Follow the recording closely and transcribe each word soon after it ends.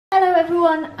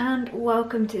everyone and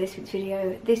welcome to this week's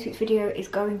video. This week's video is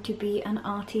going to be an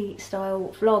arty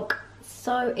style vlog.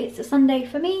 So it's a Sunday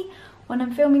for me. When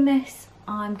I'm filming this,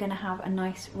 I'm going to have a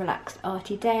nice relaxed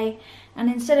arty day, and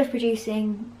instead of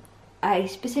producing a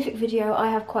specific video,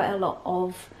 I have quite a lot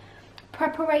of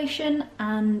preparation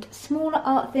and smaller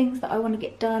art things that I want to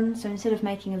get done. So instead of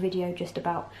making a video just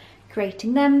about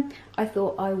creating them, I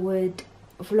thought I would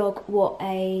vlog what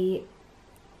a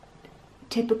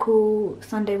typical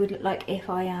Sunday would look like if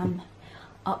I am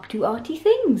up to arty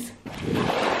things.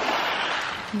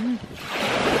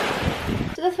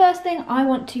 So the first thing I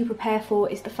want to prepare for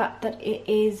is the fact that it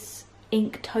is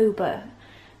Inktober.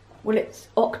 Well, it's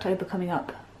October coming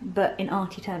up, but in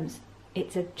arty terms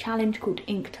it's a challenge called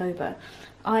Inktober.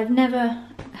 I've never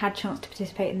had a chance to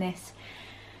participate in this.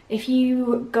 If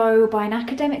you go by an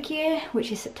academic year, which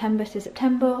is September to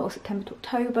September or September to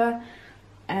October,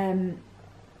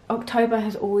 October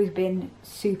has always been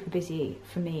super busy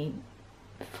for me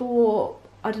for,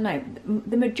 I don't know,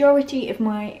 the majority of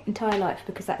my entire life,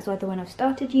 because that's either when I've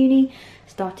started uni,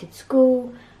 started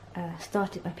school,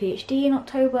 started my PhD in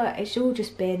October. It's all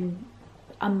just been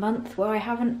a month where I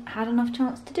haven't had enough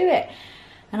chance to do it.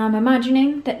 And I'm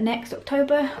imagining that next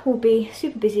October will be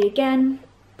super busy again,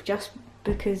 just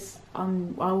because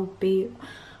I'll be,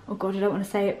 oh god, I don't want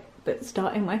to say it, but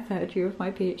starting my third year of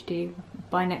my PhD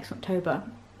by next October.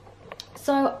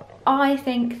 So I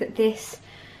think that this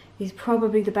is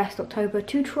probably the best October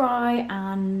to try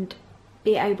and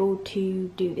be able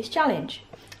to do this challenge.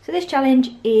 So this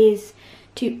challenge is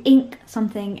to ink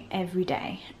something every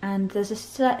day, and there's a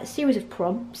series of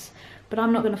prompts, but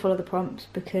I'm not going to follow the prompts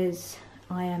because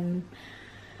I am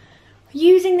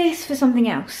using this for something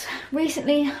else.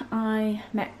 Recently I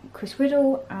met Chris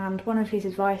Riddle, and one of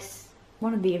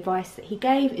the advice that he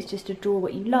gave is just to draw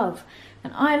what you love.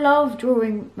 And I love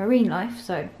drawing marine life,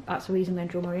 so that's the reason I'm going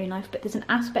to draw marine life. But there's an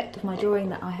aspect of my drawing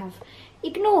that I have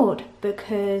ignored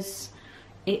because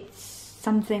it's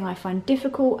something I find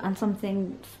difficult and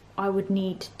something I would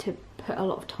need to put a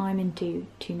lot of time into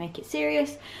to make it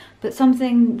serious, but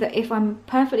something that, if I'm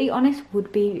perfectly honest,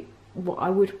 would be what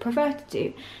I would prefer to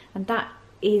do, and that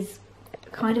is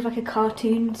kind of like a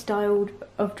cartoon style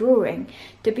of drawing,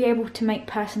 to be able to make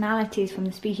personalities from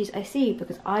the species I see,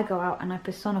 because I go out and I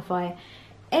personify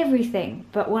everything.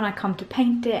 But when I come to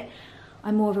paint it,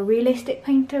 I'm more of a realistic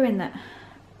painter in that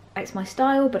it's my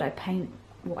style, but I paint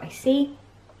what I see.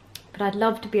 But I'd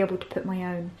love to be able to put my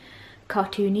own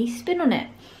cartoony spin on it.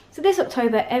 So this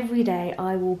October, every day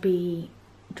I will be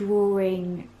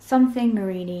drawing something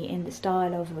marine-y in the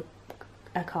style of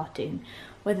a cartoon,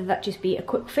 whether that just be a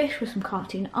quick fish with some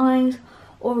cartoon eyes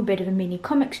or a bit of a mini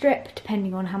comic strip,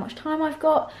 depending on how much time I've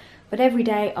got. But every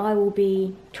day I will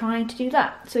be trying to do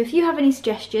that. So if you have any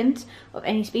suggestions of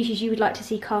any species you would like to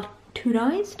see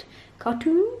cartooned,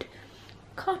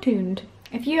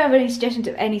 if you have any suggestions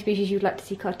of any species you would like to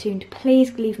see cartooned,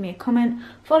 please leave me a comment,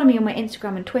 follow me on my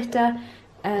Instagram and Twitter,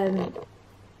 and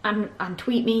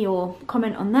tweet me or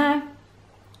comment on there.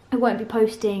 I won't be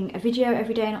posting a video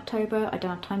every day in October, I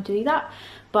don't have time to do that,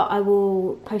 but I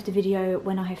will post a video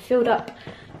when I have filled up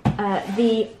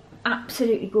the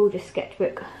absolutely gorgeous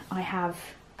sketchbook I have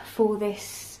for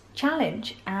this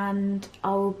challenge. And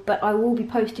I will be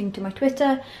posting to my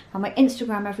Twitter and my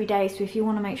Instagram every day, so if you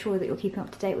want to make sure that you're keeping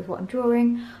up to date with what I'm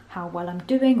drawing, how well I'm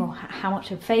doing, or how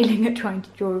much I'm failing at trying to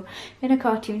draw in a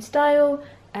cartoon style,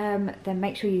 then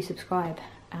make sure you subscribe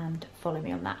and follow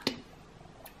me on that.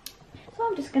 So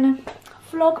I'm just gonna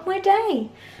vlog my day.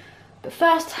 But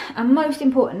first and most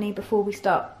importantly, before we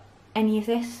start any of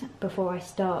this, before I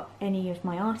start any of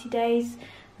my arty days,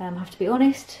 I have to be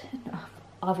honest,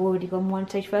 I've already gone one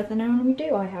stage further than I normally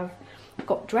do. I have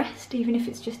got dressed, even if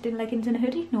it's just in leggings and a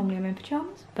hoodie. Normally I'm in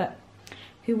pyjamas, but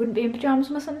who wouldn't be in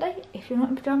pyjamas on a Sunday? If you're not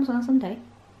in pyjamas on a Sunday,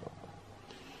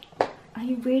 are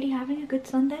you really having a good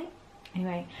Sunday?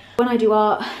 Anyway, when I do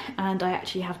art and I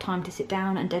actually have time to sit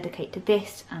down and dedicate to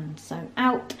this and zone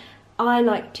out, I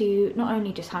like to not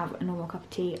only just have a normal cup of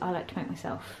tea, I like to make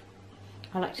myself,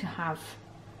 I like to have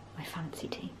my fancy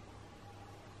tea.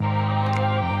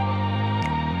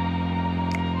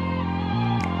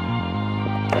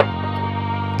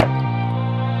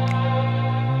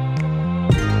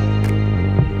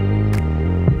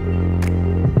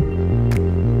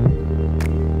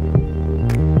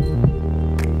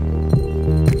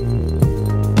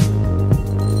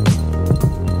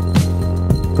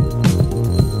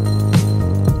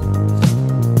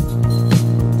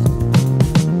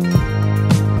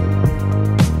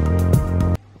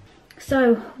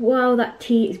 So while that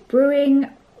tea is brewing,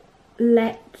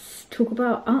 let's talk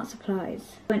about art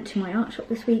supplies. I went to my art shop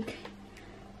this week.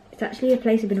 It's actually a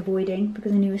place I've been avoiding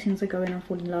because I knew as soon as I go in I'll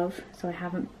fall in love, so I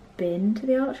haven't been to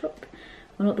the art shop.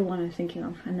 Well, not the one I was thinking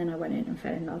of, and then I went in and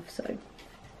fell in love, so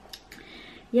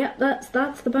yeah,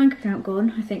 that's the bank account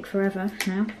gone, I think, forever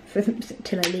now,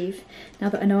 till I leave, now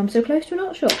that I know I'm so close to an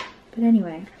art shop. But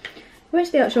anyway, I went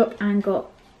to the art shop and got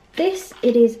this.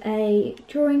 It is a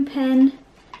drawing pen.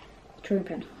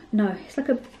 No, it's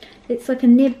like a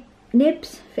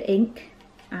nibs for ink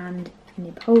and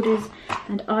nib holders,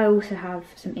 and I also have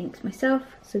some inks myself.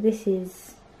 So this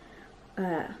is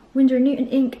Winsor & Newton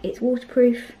ink. It's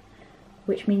waterproof,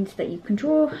 which means that you can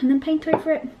draw and then paint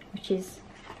over it, which is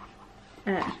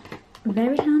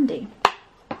very handy.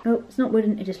 Oh, it's not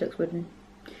wooden, it just looks wooden.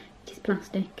 It is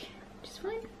plastic, which is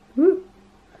fine. Woo.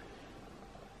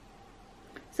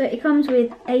 So it comes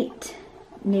with 8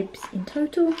 nibs in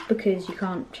total because you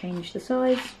can't change the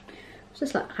size. It's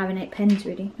just like having 8 pens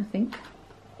really, I think.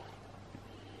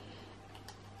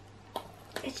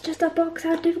 It's just a box,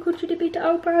 how difficult should it be to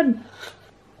open?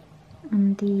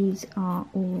 And these are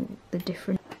all the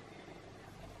different...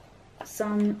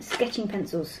 Some sketching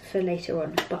pencils for later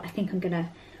on, but I think I'm gonna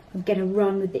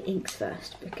run with the inks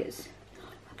first because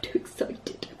I'm too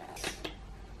excited.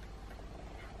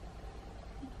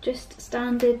 Just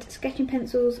standard sketching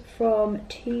pencils from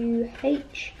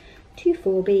 2H to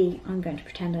 4B. I'm going to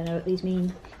pretend I know what these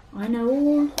mean. I know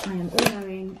all. I am all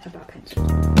knowing about pencils.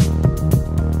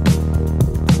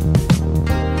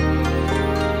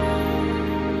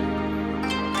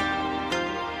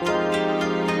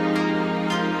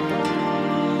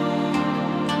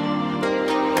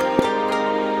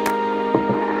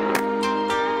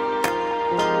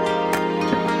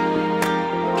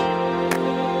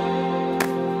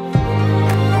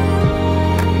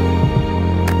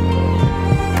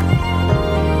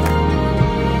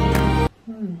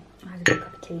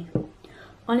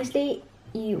 Honestly,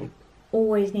 you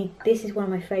always need, this is one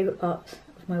of my favourite parts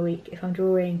of my week. If I'm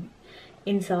drawing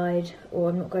inside or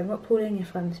I'm not going rock pooling,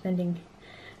 if I'm spending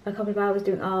a couple of hours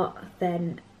doing art,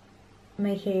 then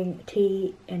making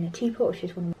tea in a teapot, which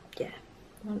is one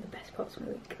of the best parts of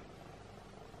my week.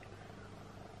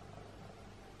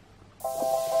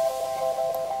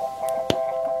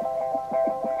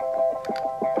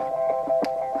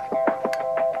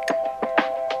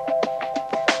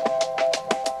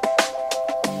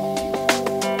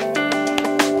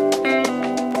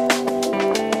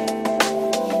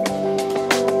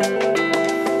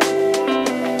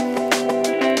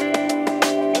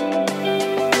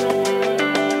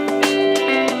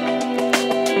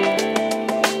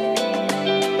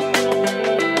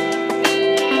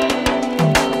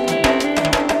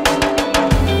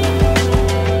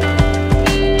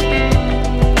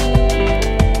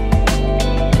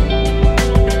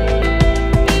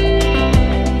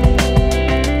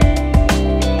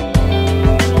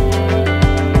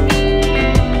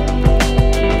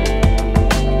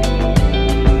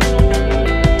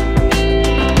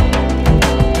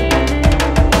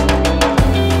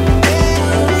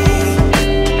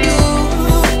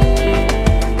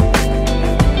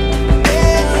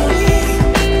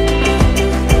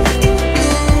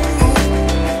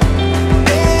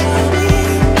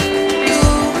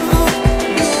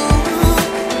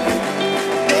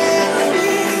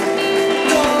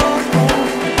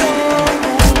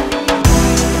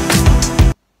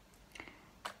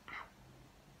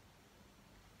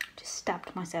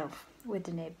 Stabbed myself with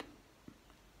the nib.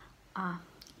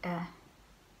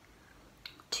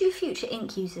 Two future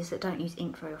ink users that don't use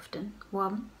ink very often.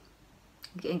 One,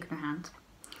 you get ink in your hands.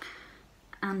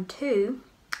 And two,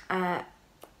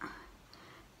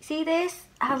 see this?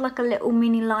 It has like a little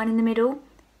mini line in the middle.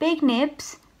 Big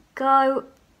nibs go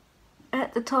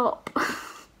at the top.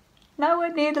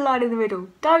 Nowhere near the line in the middle.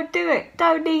 Don't do it.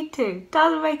 Don't need to.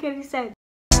 Doesn't make any sense.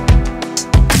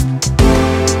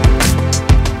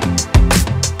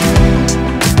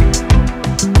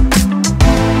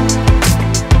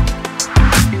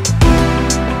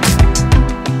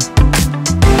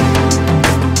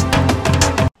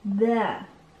 There.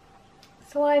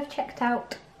 So I've checked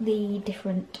out the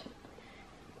different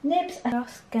nibs. I'm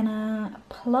just gonna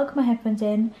plug my headphones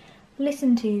in,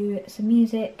 listen to some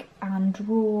music and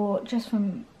draw just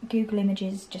from Google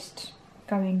Images, just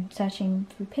searching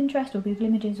through Pinterest or Google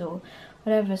Images or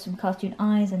whatever, some cartoon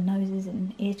eyes and noses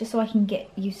and ears, just so I can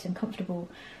get used and comfortable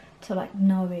to like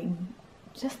knowing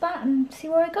just that and see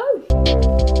where I go.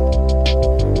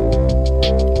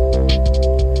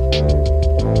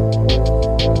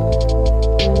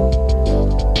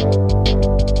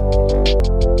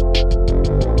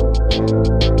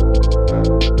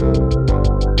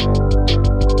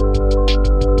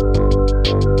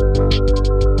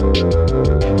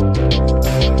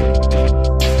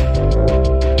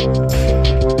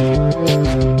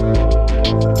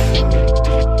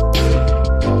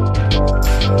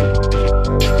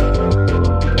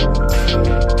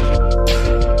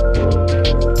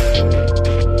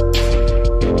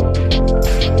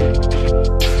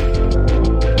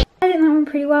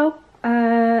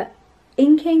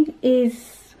 painting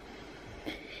is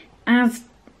as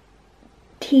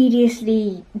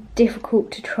tediously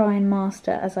difficult to try and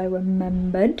master as I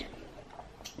remembered,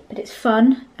 but it's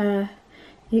fun. You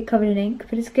get covered in ink,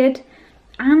 but it's good.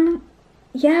 And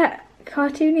yeah,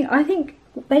 cartooning, I think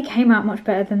they came out much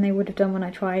better than they would have done when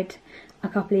I tried a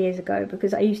couple of years ago,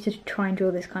 because I used to try and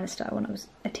draw this kind of style when I was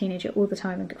a teenager all the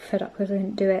time and got fed up because I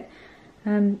didn't do it.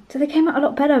 So they came out a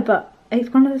lot better, but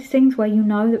it's one of those things where you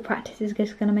know that practice is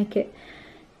just going to make it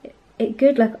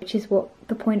good, like, which is what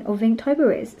the point of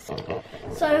Inktober is.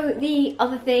 So the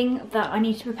other thing that I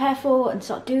need to prepare for and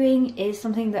start doing is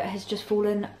something that has just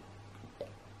fallen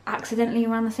accidentally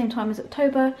around the same time as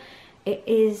October. It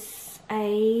is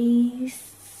a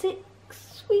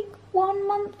 6-week, 1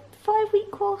 month,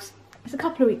 5-week course. It's a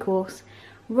couple of week course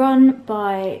run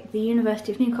by the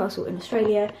University of Newcastle in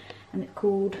Australia, and it's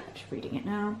called, just reading it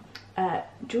now,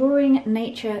 Drawing,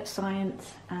 Nature,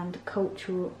 Science and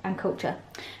Culture,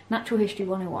 Natural History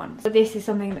 101. So this is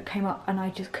something that came up and I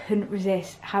just couldn't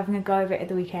resist having a go of it at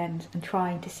the weekends and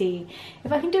trying to see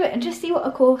if I can do it and just see what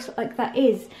a course like that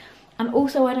is. And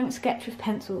also I don't sketch with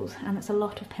pencils, and it's a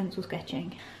lot of pencil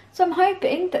sketching. So I'm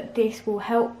hoping that this will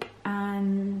help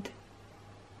and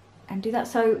do that.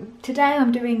 So today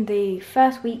I'm doing the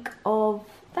first week of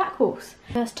that course.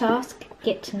 First task,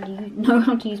 get to know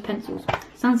how to use pencils.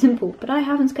 Sounds simple, but I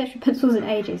haven't sketched with pencils in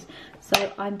ages.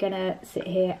 So I'm gonna sit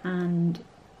here and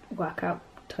work out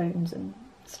tones and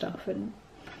stuff, and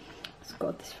oh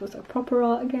god, this feels like proper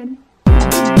art again.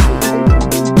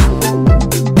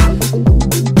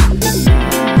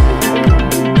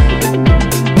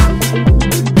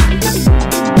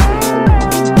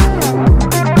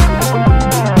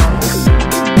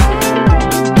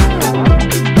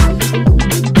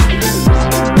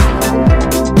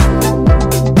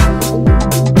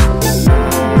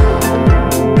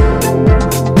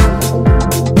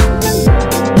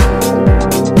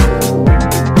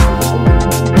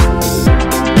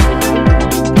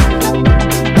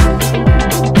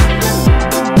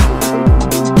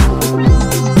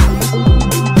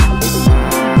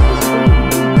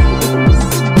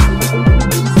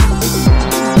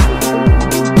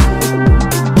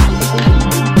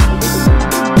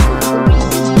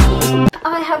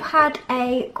 Had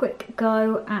a quick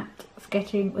go at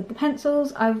sketching with the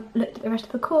pencils. I've looked at the rest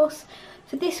of the course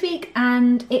for this week,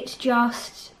 and it's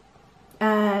just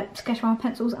sketch around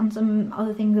pencils and some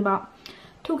other things about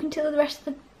talking to the rest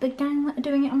of the gang that are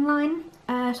doing it online.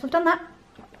 So I've done that,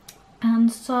 and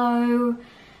so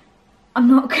I'm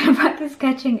not going to practice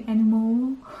sketching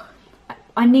anymore.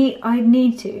 I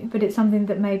need to, but it's something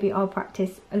that maybe I'll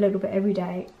practice a little bit every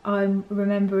day. I'm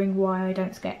remembering why I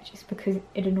don't sketch. It's because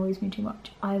it annoys me too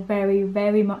much. I very,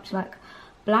 very much like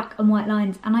black and white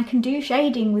lines, and I can do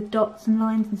shading with dots and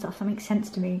lines and stuff. That makes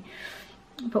sense to me.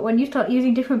 But when you start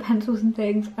using different pencils and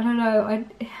things, I don't know.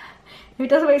 If it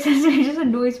doesn't make sense to me, it just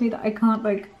annoys me that I can't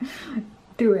like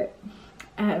do it,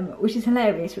 which is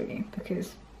hilarious really,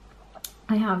 because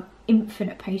I have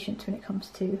infinite patience when it comes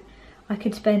to. I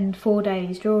could spend 4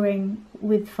 days drawing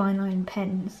with fine line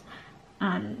pens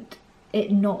and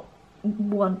it not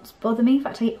once bother me. In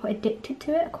fact, I get quite addicted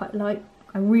to it.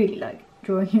 I really like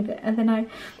drawing with it. And then I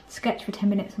sketch for 10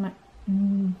 minutes. I'm like,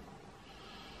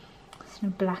 there's no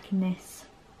black in this.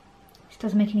 This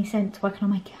doesn't make any sense. How can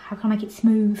I make it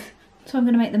smooth? So I'm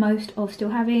going to make the most of still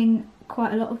having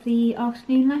quite a lot of the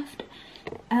afternoon left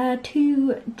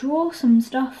to draw some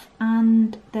stuff,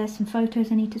 and there's some photos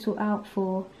I need to sort out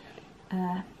for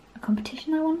a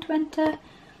competition I want to enter,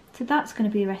 so that's going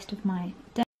to be the rest of my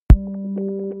day.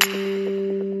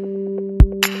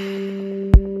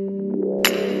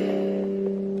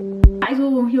 That is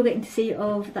all you're getting to see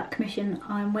of that commission.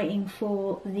 I'm waiting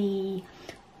for the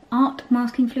art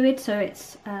masking fluid, so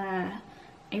it's a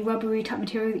rubbery type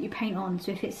material that you paint on.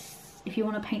 So if you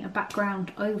want to paint a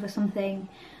background over something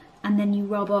and then you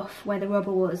rub off where the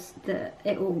rubber was,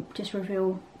 it will just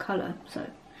reveal colour. So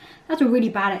that's a really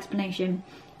bad explanation.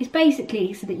 It's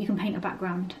basically so that you can paint a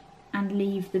background and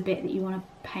leave the bit that you want to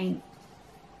paint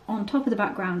on top of the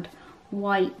background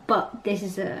white. But this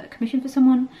is a commission for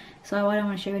someone, so I don't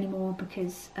want to show any more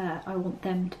because I want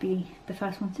them to be the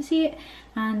first ones to see it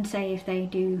and say if they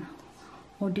do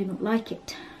or do not like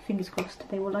it. Fingers crossed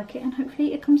they will like it and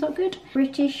hopefully it comes out good.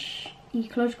 British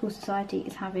Ecological Society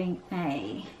is having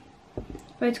a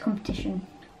photo competition.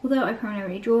 Although I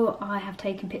primarily draw, I have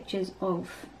taken pictures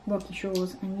of rocky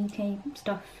shores and UK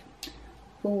stuff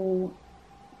for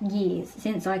years,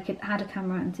 since I had a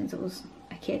camera and since I was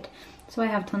a kid. So I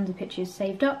have tons of pictures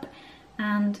saved up,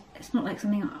 and it's not like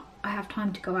something I have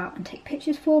time to go out and take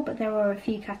pictures for, but there are a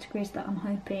few categories that I'm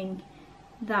hoping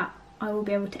that I will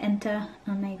be able to enter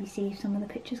and maybe see if some of the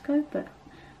pictures go, but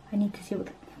I need to see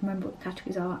remember what the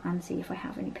categories are and see if I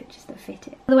have any pictures that fit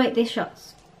it. By the way, this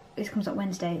comes up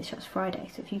Wednesday, this shuts Friday,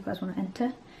 so if you guys want to enter,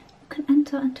 you can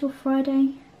enter until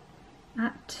Friday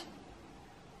at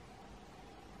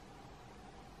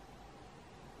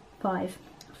 5.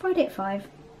 Friday at 5.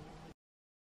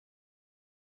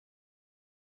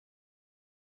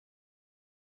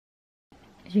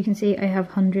 As you can see, I have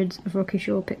hundreds of Rocky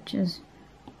Shore pictures.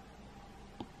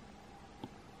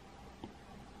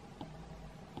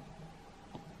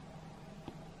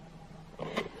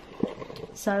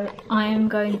 So I am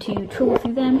going to trawl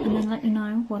through them and then let you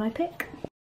know what I pick.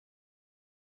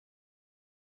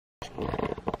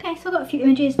 Okay, so I've got a few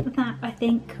images that I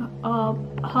think are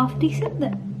half decent,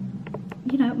 that,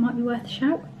 you know, might be worth a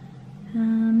shout.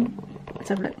 Let's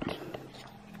have a look.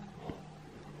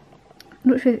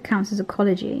 I'm not sure if it counts as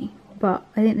ecology, but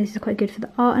I think this is quite good for the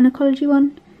art and ecology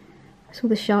one. That's all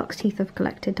the shark's teeth I've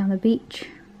collected down the beach.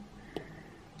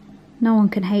 No one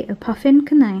can hate a puffin,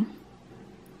 can they?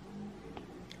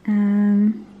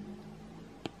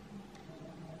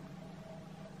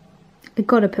 I've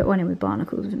got to put one in with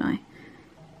barnacles, haven't I?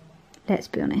 Let's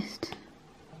be honest.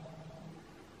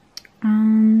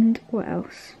 And what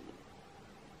else?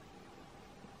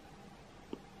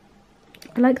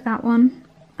 I like that one.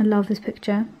 I love this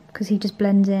picture because he just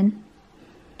blends in.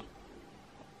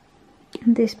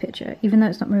 And this picture, even though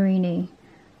it's not marine-y,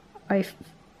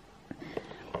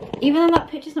 even though that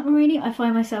picture's not marine-y, I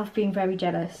find myself being very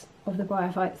jealous of the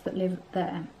bryophytes that live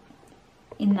there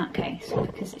in that case,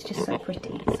 because it's just so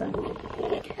pretty. So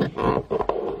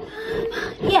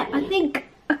yeah, I think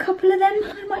a couple of them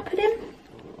I might put in.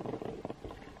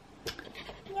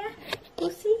 Yeah, we'll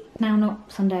see. Now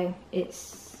not Sunday,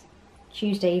 it's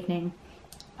Tuesday evening.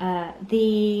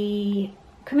 The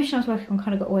commission I was working on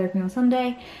kind of got away with me on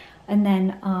Sunday, and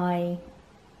then I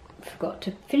forgot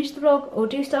to finish the vlog or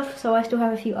do stuff, so I still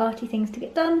have a few arty things to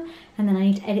get done, and then I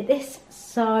need to edit this.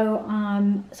 So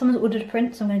someone's ordered a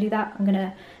print, so I'm going to do that. I'm going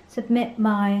to submit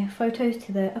my photos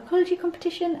to the ecology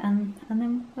competition, and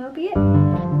then that'll be it.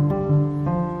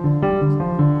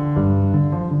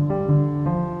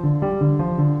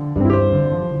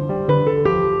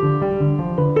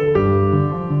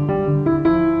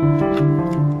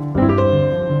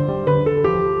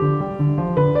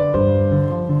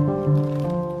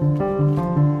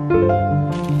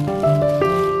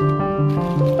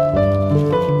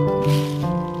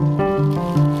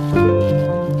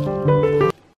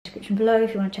 Below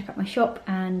if you want to check out my shop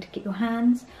and get your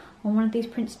hands on one of these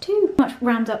prints too. Much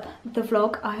rounds up the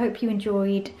vlog. I hope you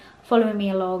enjoyed following me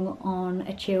along on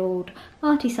a chilled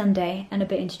arty Sunday and a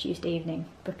bit into Tuesday evening,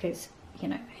 because, you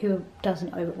know, who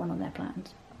doesn't overplan one on their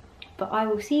plans. But I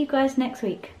will see you guys next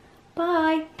week.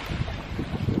 Bye.